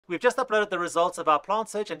We've just uploaded the results of our plant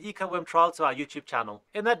surge and eco-worm trial to our YouTube channel.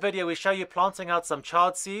 In that video we show you planting out some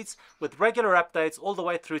chard seeds with regular updates all the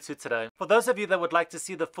way through to today. For those of you that would like to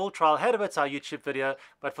see the full trial, head over to our YouTube video,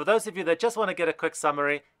 but for those of you that just want to get a quick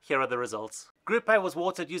summary, here are the results. Group A was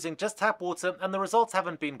watered using just tap water and the results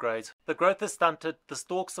haven't been great. The growth is stunted, the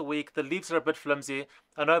stalks are weak, the leaves are a bit flimsy,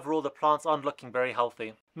 and overall the plants aren't looking very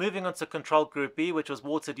healthy. Moving on to control group B, which was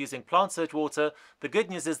watered using plant surge water, the good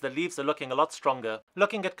news is the leaves are looking a lot stronger.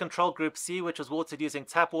 Looking at control group C, which was watered using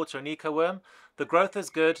tap water and eco-worm, the growth is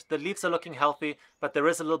good, the leaves are looking healthy, but there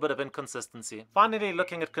is a little bit of inconsistency. Finally,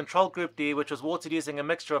 looking at control group D, which was watered using a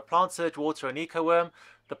mixture of plant surge water and eco-worm,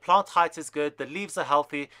 the plant height is good, the leaves are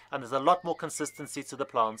healthy, and there's a lot more consistency to the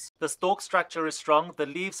plants. The stalk structure is strong, the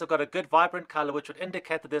leaves have got a good vibrant color which would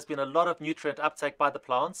indicate that there's been a lot of nutrient uptake by the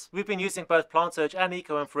plants. We've been using both plant surge and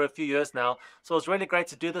eco-worm for a few years now, so it's really great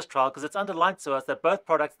to do this trial because it's underlined to us that both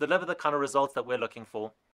products deliver the kind of results that we're looking for.